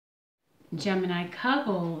Gemini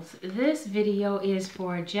couples, this video is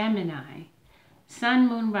for Gemini, Sun,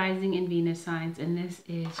 Moon, Rising, and Venus signs, and this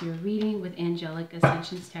is your reading with Angelic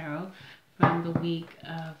Ascensions Tarot from the week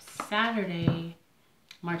of Saturday,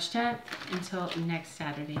 March 10th until next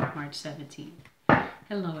Saturday, March 17th.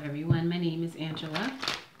 Hello everyone, my name is Angela.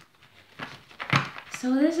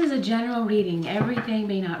 So this is a general reading. Everything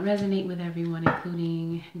may not resonate with everyone,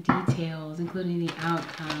 including details, including the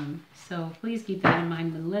outcome. So please keep that in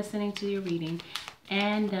mind when listening to your reading.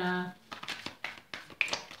 And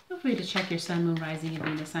feel free to check your Sun, Moon, Rising, and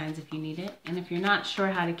Venus signs if you need it. And if you're not sure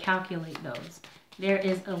how to calculate those, there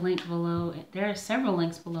is a link below. There are several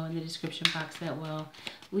links below in the description box that will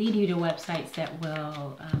lead you to websites that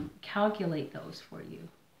will calculate those for you.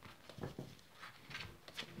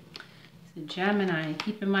 So Gemini,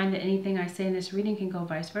 keep in mind that anything I say in this reading can go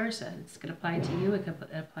vice versa. It's going to apply to you. It could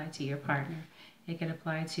apply to your partner. It could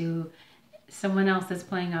apply to someone else that's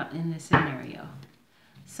playing out in this scenario.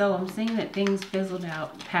 So I'm seeing that things fizzled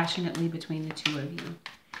out passionately between the two of you.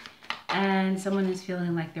 And someone is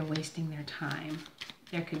feeling like they're wasting their time.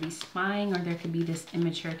 There could be spying, or there could be this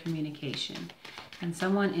immature communication. And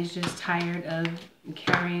someone is just tired of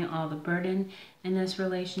carrying all the burden in this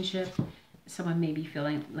relationship. Someone may be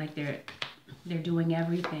feeling like they're doing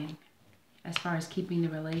everything as far as keeping the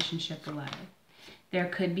relationship alive. There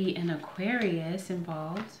could be an Aquarius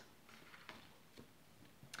involved,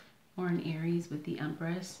 or an Aries with the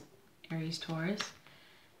Empress, Aries, Taurus.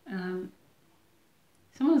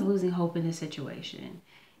 Someone's losing hope in this situation,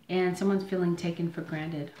 and someone's feeling taken for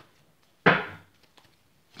granted.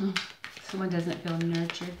 Someone doesn't feel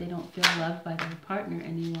nurtured. They don't feel loved by their partner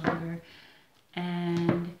any longer.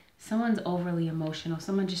 And someone's overly emotional.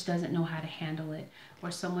 Someone just doesn't know how to handle it.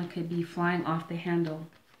 Or someone could be flying off the handle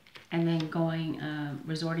and then going,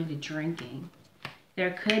 resorting to drinking.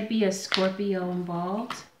 There could be a Scorpio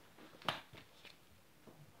involved.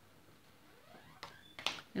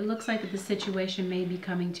 It looks like the situation may be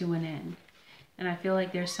coming to an end. And I feel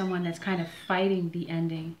like there's someone that's kind of fighting the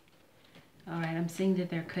ending. All right, I'm seeing that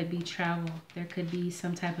there could be travel. There could be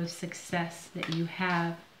some type of success that you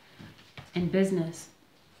have in business.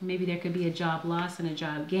 Maybe there could be a job loss and a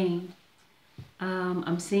job gain.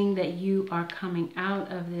 I'm seeing that you are coming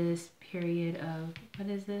out of this period of, what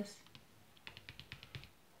is this?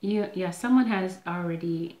 Yeah, someone has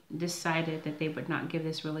already decided that they would not give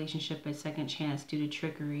this relationship a second chance due to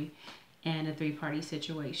trickery and a three-party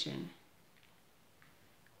situation.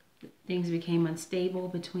 Things became unstable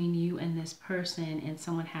between you and this person, and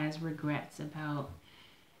someone has regrets about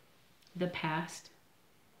the past,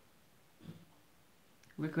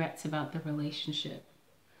 regrets about the relationship,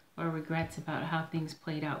 or regrets about how things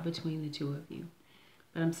played out between the two of you.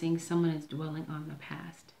 But I'm seeing someone is dwelling on the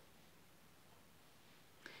past.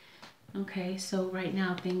 Okay, so right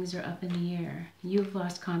now things are up in the air. You've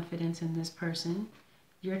lost confidence in this person.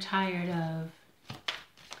 You're tired of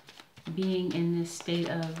being in this state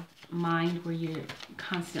of mind where you're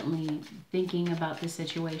constantly thinking about the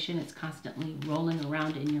situation. It's constantly rolling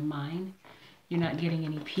around in your mind. You're not getting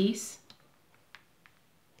any peace.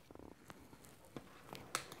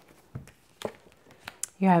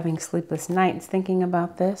 You're having sleepless nights thinking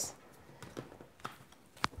about this.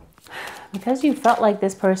 Because you felt like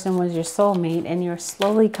this person was your soulmate, and you're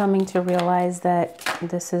slowly coming to realize that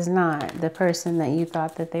this is not the person that you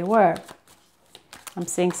thought that they were. I'm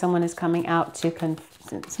seeing someone is coming out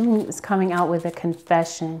someone is coming out with a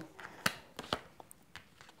confession.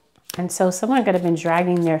 And so someone could have been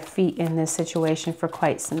dragging their feet in this situation for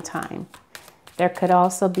quite some time. There could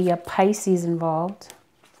also be a Pisces involved.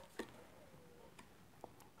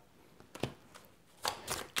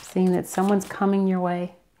 Seeing that someone's coming your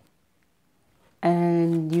way.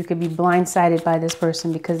 And you could be blindsided by this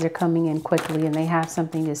person because they're coming in quickly and they have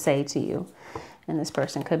something to say to you. And this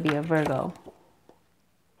person could be a Virgo.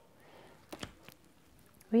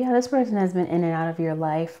 But yeah, this person has been in and out of your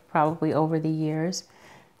life probably over the years.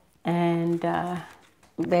 And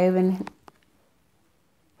they've been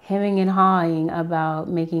hemming and hawing about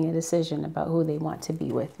making a decision about who they want to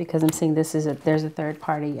be with. Because I'm seeing there's a third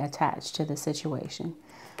party attached to the situation.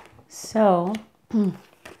 So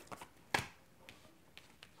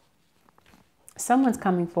someone's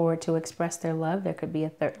coming forward to express their love. There could be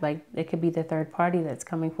it could be the third party that's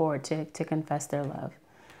coming forward to confess their love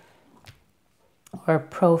or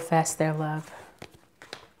profess their love.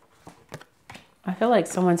 I feel like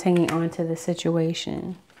someone's hanging on to the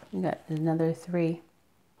situation. You got another 3.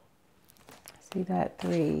 See that?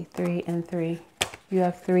 3, 3, and 3. You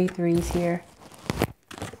have 3 threes here.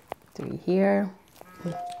 3 here.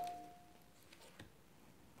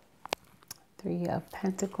 3 of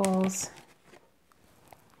Pentacles.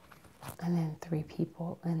 And then 3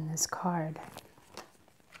 people in this card.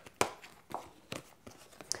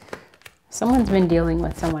 Someone's been dealing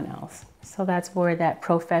with someone else. So that's where that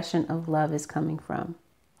profession of love is coming from.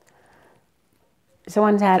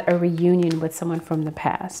 Someone's had a reunion with someone from the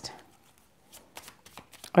past.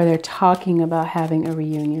 Or they're talking about having a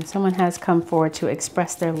reunion. Someone has come forward to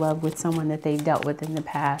express their love with someone that they've dealt with in the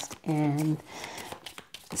past. And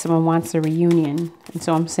someone wants a reunion. And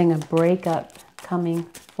so I'm seeing a breakup coming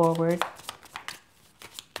forward.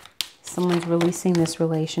 Someone's releasing this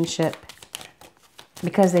relationship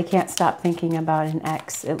because they can't stop thinking about an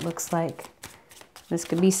ex. It looks like this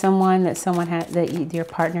could be someone that your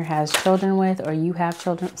partner has children with, or you have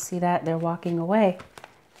children. See that? They're walking away.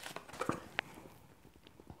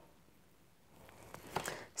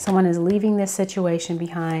 Someone is leaving this situation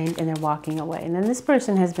behind and they're walking away. And then this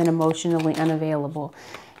person has been emotionally unavailable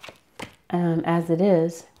as it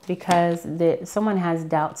is, because someone has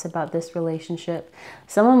doubts about this relationship.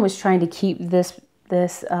 Someone was trying to keep this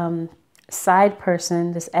side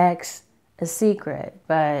person, this ex, a secret,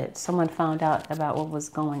 but someone found out about what was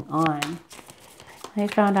going on. They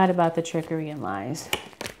found out about the trickery and lies.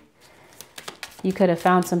 You could have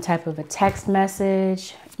found some type of a text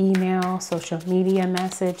message, email, social media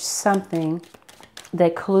message, something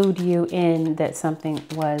that clued you in that something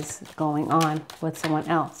was going on with someone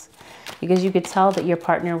else. Because you could tell that your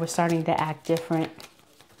partner was starting to act different.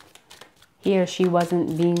 He or she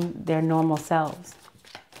wasn't being their normal selves.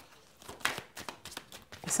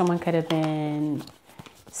 Someone could have been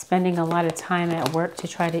spending a lot of time at work to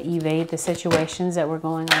try to evade the situations that were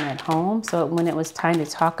going on at home. So when it was time to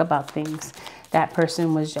talk about things, that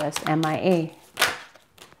person was just MIA.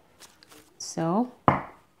 So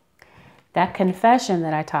that confession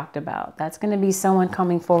that I talked about, that's going to be someone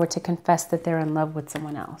coming forward to confess that they're in love with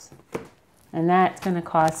someone else. And that's going to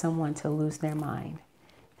cause someone to lose their mind.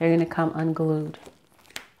 They're going to come unglued.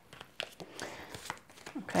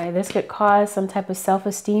 Okay, this could cause some type of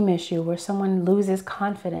self-esteem issue where someone loses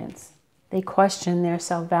confidence. They question their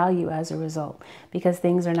self-value as a result because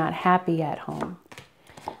things are not happy at home.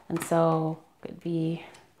 And so it could be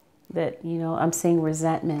that, I'm seeing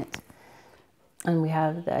resentment. And we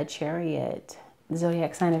have the Chariot, the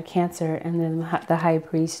zodiac sign of Cancer, and then the High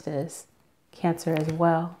Priestess, Cancer as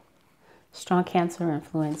well. Strong Cancer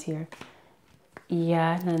influence here.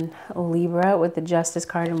 Yeah, and then Libra with the Justice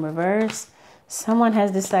card in reverse. Someone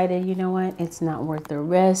has decided, you know what, it's not worth the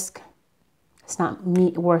risk. It's not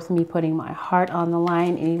worth me putting my heart on the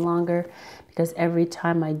line any longer, because every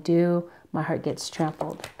time I do, my heart gets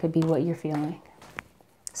trampled. Could be what you're feeling.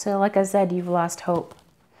 So like I said, you've lost hope.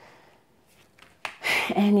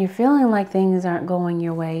 And you're feeling like things aren't going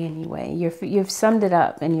your way anyway. You've summed it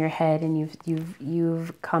up in your head, and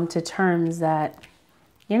you've come to terms that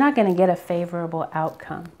you're not going to get a favorable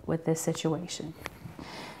outcome with this situation.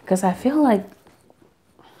 Because I feel like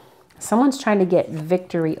someone's trying to get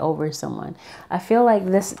victory over someone. I feel like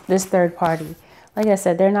this third party, like I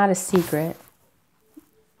said, they're not a secret.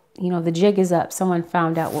 The jig is up. Someone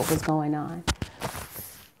found out what was going on.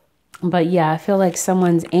 But yeah, I feel like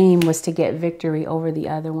someone's aim was to get victory over the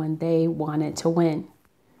other one. They wanted to win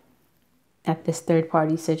at this third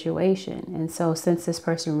party situation. And so since this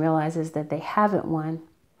person realizes that they haven't won,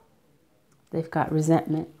 they've got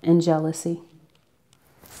resentment and jealousy.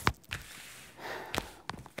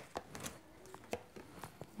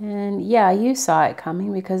 And yeah, you saw it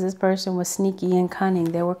coming because this person was sneaky and cunning.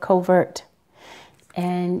 They were covert.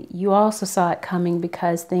 And you also saw it coming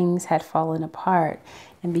because things had fallen apart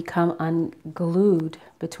and become unglued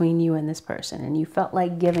between you and this person. And you felt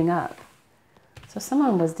like giving up. So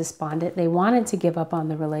someone was despondent. They wanted to give up on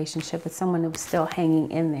the relationship, but someone was still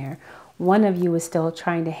hanging in there. One of you was still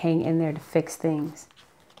trying to hang in there to fix things.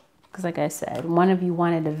 Because like I said, one of you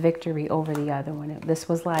wanted a victory over the other one. This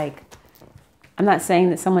was like, I'm not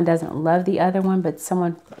saying that someone doesn't love the other one, but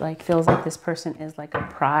someone like feels like this person is like a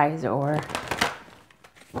prize, or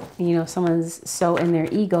someone's so in their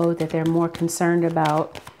ego that they're more concerned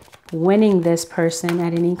about winning this person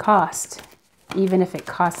at any cost, even if it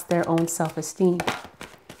costs their own self-esteem.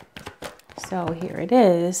 So here it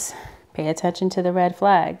is. Pay attention to the red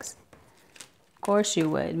flags. Of course you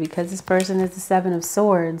would, because this person is the Seven of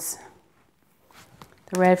Swords.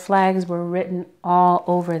 The red flags were written all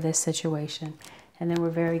over this situation, and they were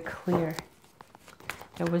very clear.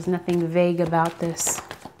 There was nothing vague about this.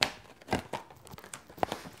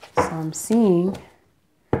 So I'm seeing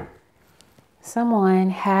someone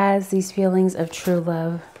has these feelings of true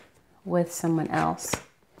love with someone else.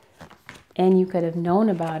 And you could have known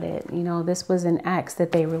about it. This was an ex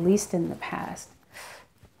that they released in the past.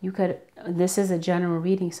 This is a general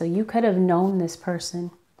reading, so you could have known this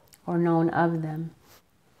person or known of them.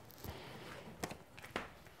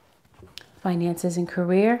 Finances and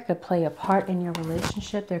career could play a part in your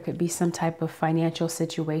relationship. There could be some type of financial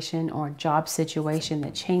situation or job situation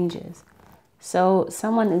that changes. So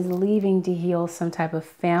someone is leaving to heal some type of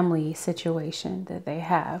family situation that they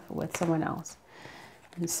have with someone else.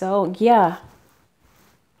 And so, yeah,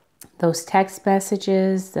 those text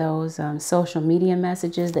messages, those social media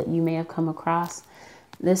messages that you may have come across,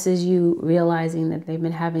 this is you realizing that they've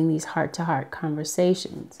been having these heart-to-heart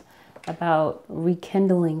conversations about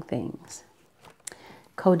rekindling things.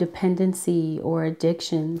 Codependency or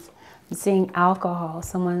addictions. I'm seeing alcohol.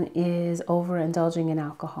 Someone is overindulging in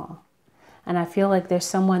alcohol. And I feel like there's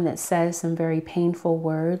someone that says some very painful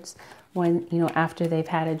words when, after they've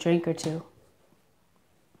had a drink or two.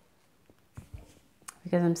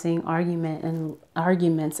 Because I'm seeing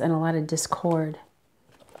arguments and a lot of discord.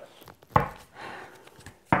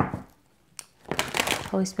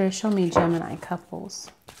 Holy Spirit, show me Gemini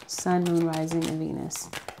couples. Sun, Moon, Rising, and Venus.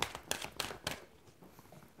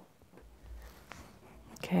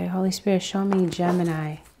 Okay, Holy Spirit, show me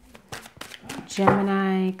Gemini.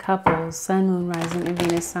 Gemini couples, Sun, Moon, Rising, and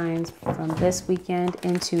Venus signs from this weekend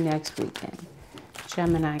into next weekend.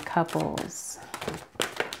 Gemini couples.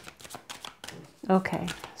 Okay,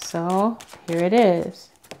 so here it is.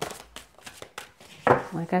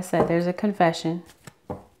 Like I said, there's a confession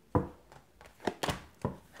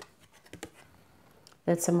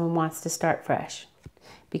that someone wants to start fresh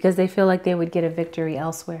because they feel like they would get a victory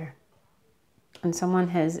elsewhere. And someone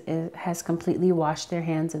has completely washed their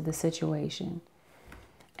hands of the situation.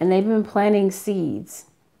 And they've been planting seeds.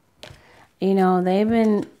 They've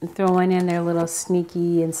been throwing in their little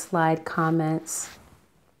sneaky and slide comments.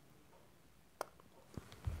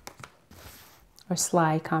 Or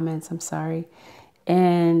sly comments, I'm sorry.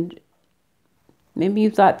 And maybe you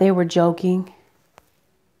thought they were joking.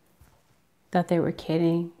 Thought they were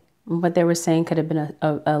kidding. What they were saying could have been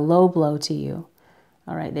a low blow to you.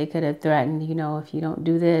 All right, they could have threatened, if you don't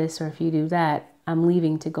do this or if you do that, I'm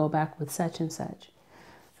leaving to go back with such and such.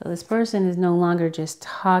 So this person is no longer just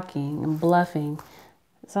talking and bluffing.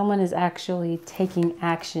 Someone is actually taking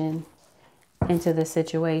action into the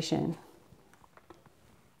situation.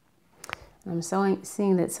 I'm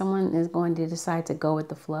seeing that someone is going to decide to go with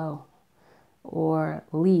the flow or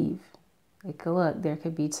leave. There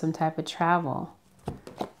could be some type of travel.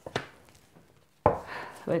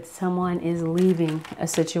 But someone is leaving a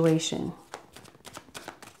situation.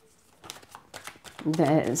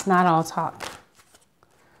 It's not all talk.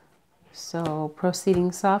 So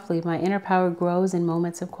proceeding softly, my inner power grows in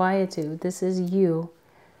moments of quietude. This is you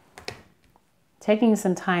taking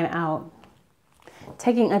some time out.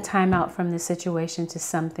 Taking a time out from the situation to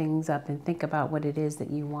sum things up and think about what it is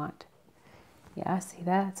that you want. Yeah, I see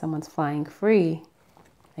that. Someone's flying free.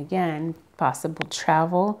 Again, possible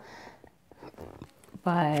travel.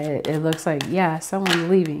 But it looks like, someone's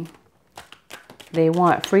leaving. They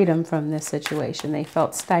want freedom from this situation. They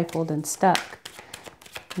felt stifled and stuck.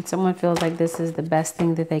 And someone feels like this is the best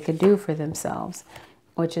thing that they could do for themselves,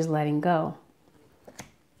 which is letting go.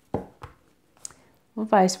 Well,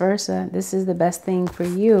 vice versa. This is the best thing for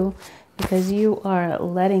you because you are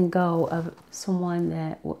letting go of someone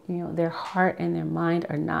that, their heart and their mind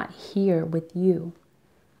are not here with you.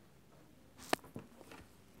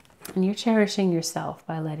 And you're cherishing yourself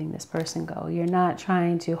by letting this person go. You're not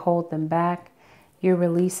trying to hold them back. You're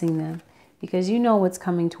releasing them because you know what's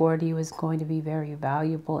coming toward you is going to be very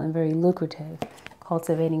valuable and very lucrative,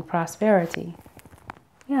 cultivating prosperity.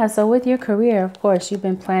 Yeah, so with your career, of course, you've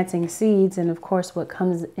been planting seeds. And of course, what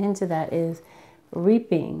comes into that is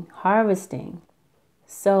reaping, harvesting.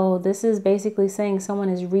 So this is basically saying someone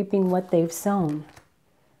is reaping what they've sown.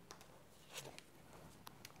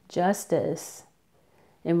 Justice.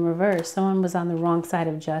 In reverse, someone was on the wrong side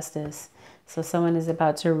of justice. So someone is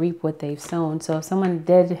about to reap what they've sown. So if someone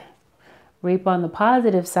did reap on the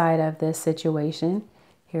positive side of this situation,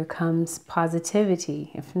 here comes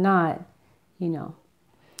positivity. If not,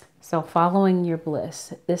 So following your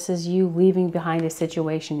bliss. This is you leaving behind a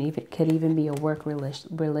situation. It could even be a work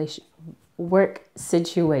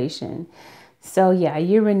situation. So yeah,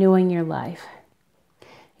 you're renewing your life.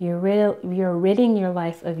 You're ridding your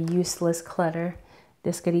life of useless clutter.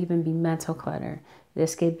 This could even be mental clutter.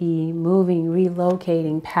 This could be moving,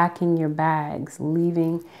 relocating, packing your bags,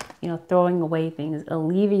 leaving, throwing away things,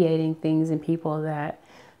 alleviating things and people that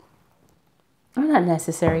are not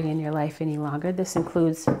necessary in your life any longer. This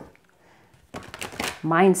includes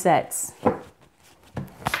mindsets,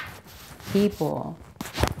 people,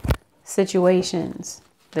 situations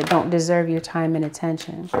that don't deserve your time and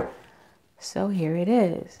attention. So here it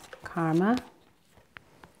is. Karma.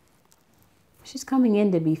 She's coming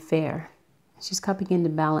in to be fair. She's coming in to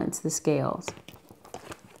balance the scales.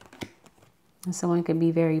 And someone could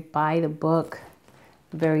be very by the book,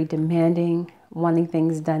 very demanding, wanting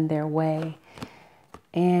things done their way,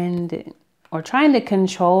 and or trying to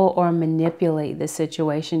control or manipulate the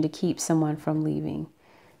situation to keep someone from leaving.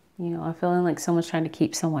 You know, I'm feeling like someone's trying to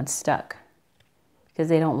keep someone stuck because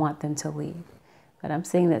they don't want them to leave. But I'm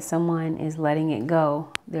seeing that someone is letting it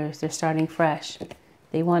go. They're starting fresh.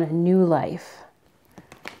 They want a new life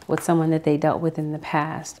with someone that they dealt with in the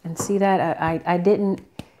past. And see that?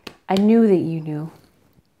 I knew that you knew.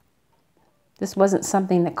 This wasn't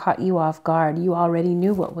something that caught you off guard. You already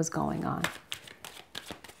knew what was going on.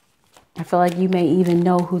 I feel like you may even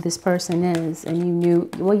know who this person is. And you knew,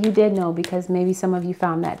 well, you did know because maybe some of you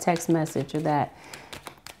found that text message or that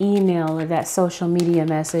email or that social media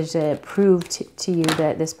message that proved to you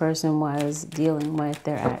that this person was dealing with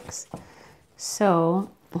their ex.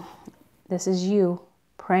 So this is you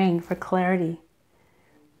praying for clarity,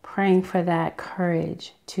 praying for that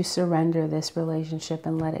courage to surrender this relationship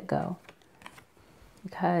and let it go.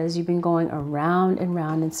 Because you've been going around and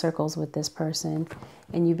round in circles with this person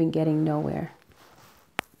and you've been getting nowhere.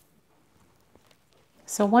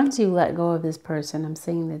 So once you let go of this person, I'm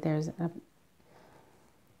seeing that there's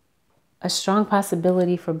a strong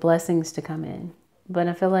possibility for blessings to come in. But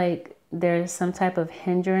I feel like there's some type of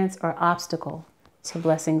hindrance or obstacle to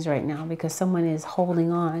blessings right now because someone is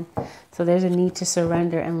holding on. So there's a need to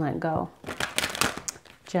surrender and let go.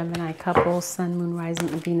 Gemini couples, Sun, Moon, Rising,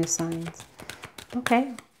 and Venus signs.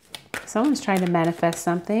 Okay. Someone's trying to manifest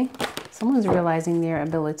something. Someone's realizing their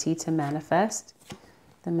ability to manifest.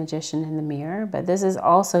 The Magician in the Mirror. But this is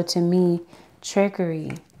also, to me,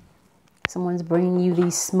 trickery. Someone's bringing you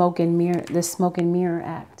this smoke and mirror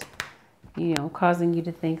act, you know, causing you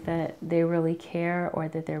to think that they really care or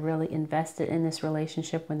that they're really invested in this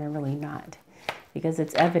relationship when they're really not. Because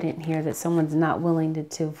it's evident here that someone's not willing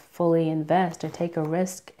to fully invest or take a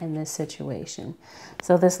risk in this situation.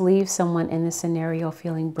 So this leaves someone in this scenario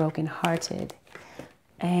feeling brokenhearted.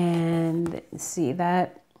 And see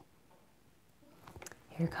that?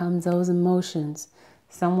 Here comes those emotions.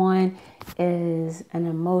 Someone is an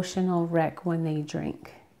emotional wreck when they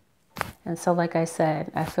drink. And so, like I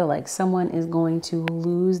said, I feel like someone is going to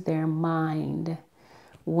lose their mind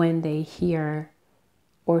when they hear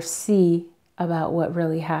or see about what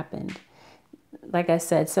really happened. Like I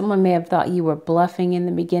said, someone may have thought you were bluffing in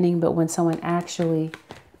the beginning, but when someone actually,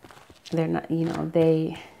 they're not, you know,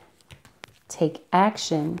 they take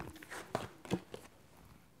action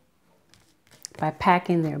by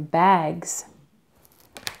packing their bags,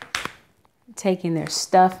 taking their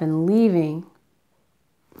stuff and leaving,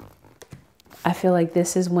 I feel like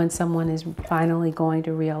this is when someone is finally going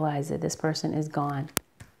to realize that this person is gone.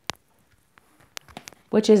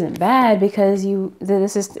 Which isn't bad because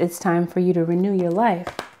it's time for you to renew your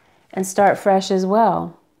life and start fresh as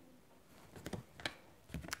well.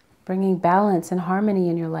 Bringing balance and harmony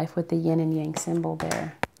in your life with the yin and yang symbol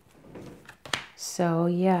there. So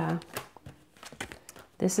yeah,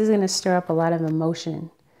 this is going to stir up a lot of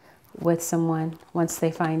emotion with someone once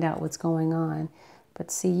they find out what's going on.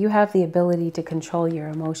 But see, you have the ability to control your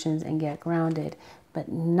emotions and get grounded, but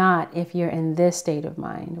not if you're in this state of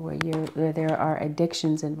mind where there are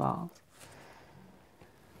addictions involved.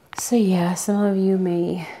 So yeah, some of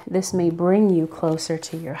you this may bring you closer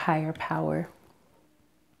to your higher power,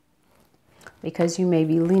 because you may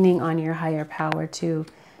be leaning on your higher power to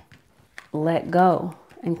let go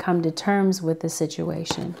and come to terms with the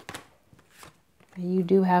situation. You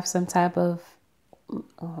do have some type of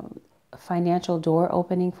financial door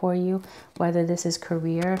opening for you, whether this is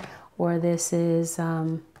career or this is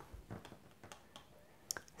some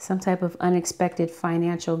type of unexpected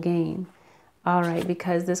financial gain. All right,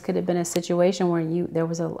 because this could have been a situation where there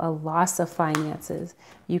was a loss of finances.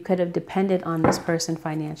 You could have depended on this person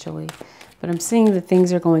financially, but I'm seeing that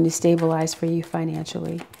things are going to stabilize for you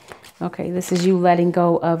financially. Okay, this is you letting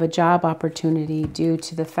go of a job opportunity due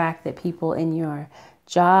to the fact that people in your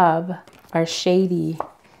job are shady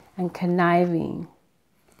and conniving.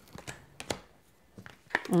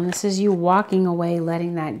 And this is you walking away,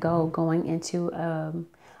 letting that go, going into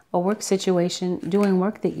a work situation, doing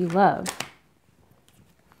work that you love.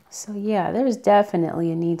 So yeah, there's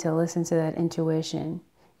definitely a need to listen to that intuition.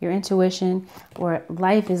 Your intuition or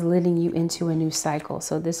life is leading you into a new cycle.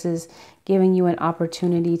 So this is giving you an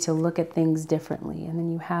opportunity to look at things differently. And then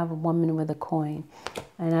you have a woman with a coin.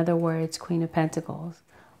 In other words, Queen of Pentacles.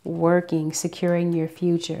 Working, securing your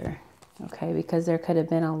future. Okay, because there could have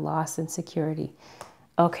been a loss in security.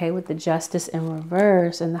 Okay, with the Justice in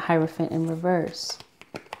reverse and the Hierophant in reverse.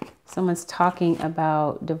 Someone's talking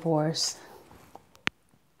about divorce.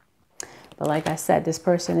 But like I said, this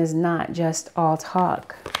person is not just all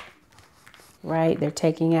talk, right? They're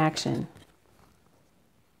taking action.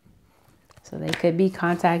 So they could be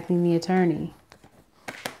contacting the attorney.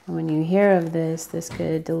 And when you hear of this, this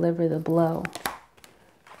could deliver the blow.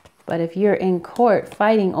 But if you're in court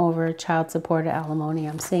fighting over child support or alimony,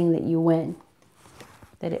 I'm seeing that you win,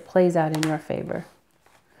 that it plays out in your favor.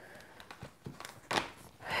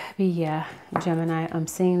 But yeah, Gemini, I'm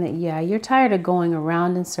seeing that, yeah, you're tired of going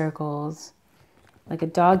around in circles like a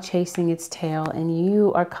dog chasing its tail, and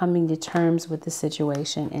you are coming to terms with the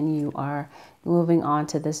situation, and you are moving on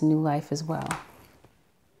to this new life as well.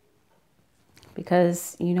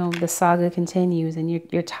 Because, you know, the saga continues, and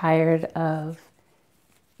you're tired of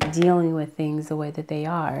dealing with things the way that they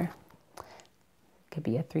are. It could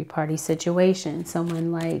be a three-party situation.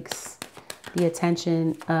 Someone likes the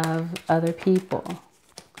attention of other people.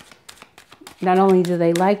 Not only do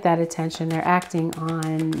they like that attention, they're acting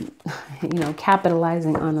on, you know,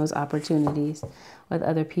 capitalizing on those opportunities with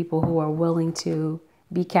other people who are willing to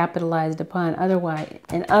be capitalized upon. Otherwise,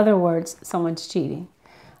 in other words, someone's cheating.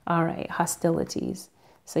 All right, hostilities.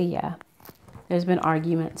 So yeah, there's been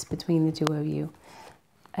arguments between the two of you.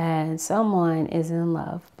 And someone is in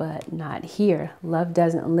love, but not here. Love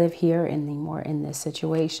doesn't live here anymore in this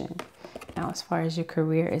situation. Now, as far as your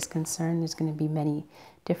career is concerned, there's going to be many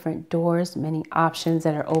different doors, many options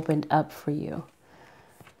that are opened up for you.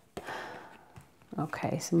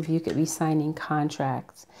 Okay, some of you could be signing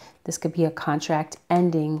contracts. This could be a contract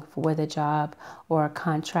ending for the job or a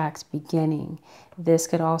contract beginning. This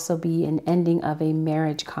could also be an ending of a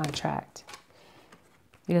marriage contract.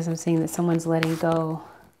 Because I'm seeing that someone's letting go.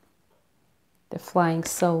 They're flying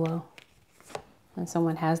solo. And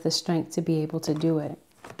someone has the strength to be able to do it.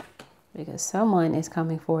 Because someone is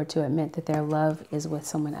coming forward to admit that their love is with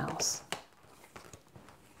someone else.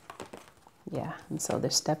 Yeah, and so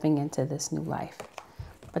they're stepping into this new life.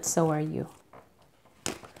 But so are you.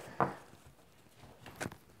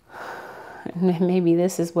 And maybe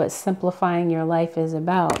this is what simplifying your life is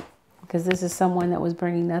about. Because this is someone that was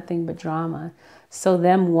bringing nothing but drama. So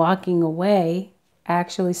them walking away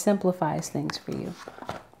actually simplifies things for you.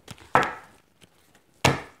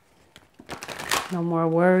 No more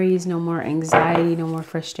worries, no more anxiety, no more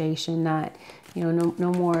frustration, not, you know,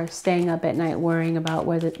 no more staying up at night worrying about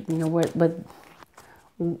whether, you know,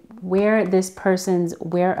 where this person's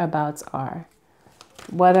whereabouts are.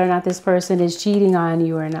 Whether or not this person is cheating on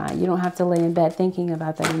you or not. You don't have to lay in bed thinking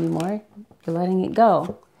about that anymore. You're letting it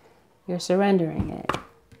go. You're surrendering it.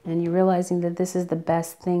 And you're realizing that this is the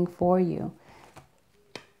best thing for you.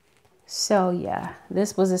 So yeah,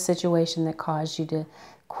 this was a situation that caused you to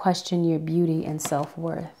question your beauty and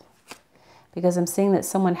self-worth. Because I'm seeing that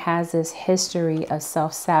someone has this history of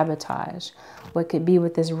self-sabotage. What could be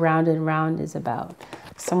what this round and round is about.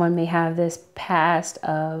 Someone may have this past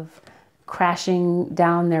of crashing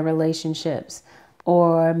down their relationships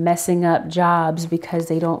or messing up jobs because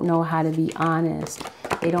they don't know how to be honest.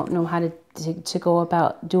 They don't know how to go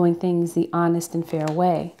about doing things the honest and fair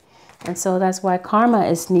way. And so that's why karma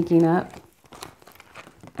is sneaking up.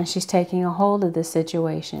 And she's taking a hold of the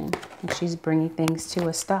situation. And she's bringing things to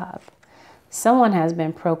a stop. Someone has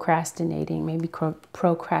been procrastinating. Maybe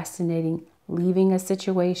procrastinating leaving a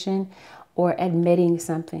situation or admitting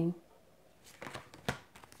something.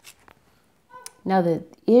 Now the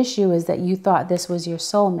issue is that you thought this was your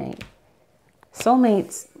soulmate.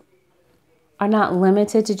 Soulmates are not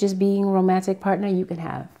limited to just being a romantic partner. You can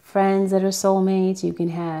have friends that are soulmates. You can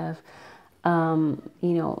have you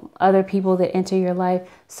know, other people that enter your life.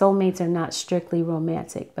 Soulmates are not strictly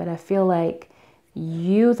romantic, but I feel like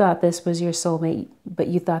you thought this was your soulmate, but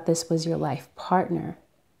you thought this was your life partner.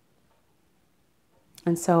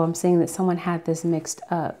 And so I'm seeing that someone had this mixed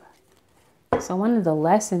up. So one of the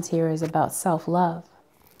lessons here is about self-love.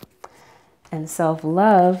 And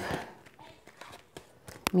self-love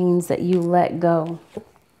means that you let go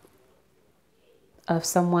of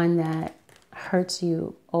someone that hurts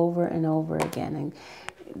you over and over again and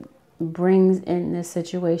brings in this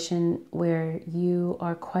situation where you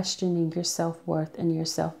are questioning your self-worth and your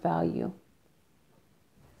self-value.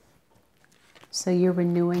 So you're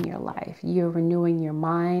renewing your life. You're renewing your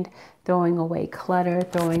mind, throwing away clutter,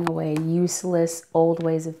 throwing away useless old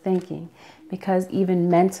ways of thinking, because even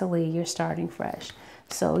mentally you're starting fresh.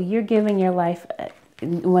 So you're giving your life,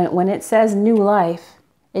 when it says new life,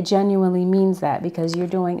 it genuinely means that, because you're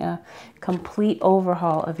doing a complete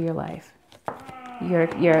overhaul of your life. You're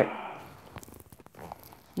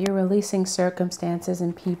releasing circumstances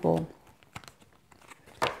and people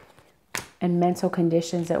and mental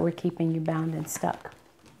conditions that were keeping you bound and stuck,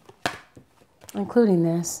 including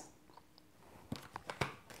this.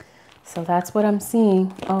 So that's what I'm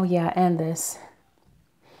seeing. Oh yeah, and this.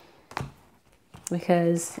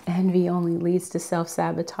 Because envy only leads to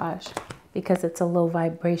self-sabotage because it's a low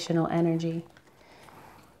vibrational energy.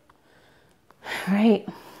 Right?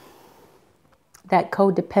 That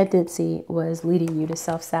codependency was leading you to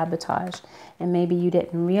self-sabotage. And maybe you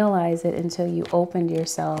didn't realize it until you opened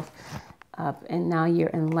yourself up, and now you're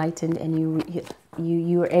enlightened and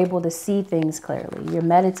you are able to see things clearly. You're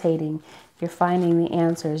meditating, you're finding the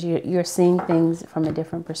answers, you're seeing things from a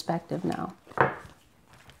different perspective now.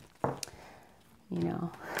 You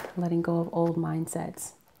know, letting go of old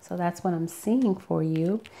mindsets. So that's what I'm seeing for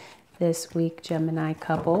you this week, Gemini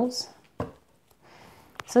couples.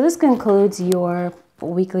 So this concludes your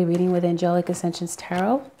weekly reading with Angelic Ascensions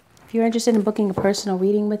Tarot. If you're interested in booking a personal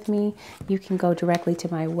reading with me, you can go directly to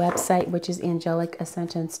my website, which is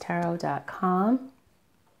AngelicAscensionsTarot.com.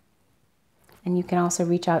 And you can also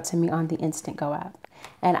reach out to me on the Instant Go app.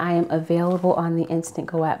 And I am available on the Instant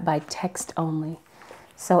Go app by text only.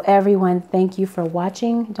 So everyone, thank you for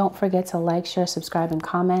watching. Don't forget to like, share, subscribe, and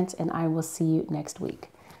comment, and I will see you next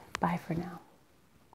week. Bye for now.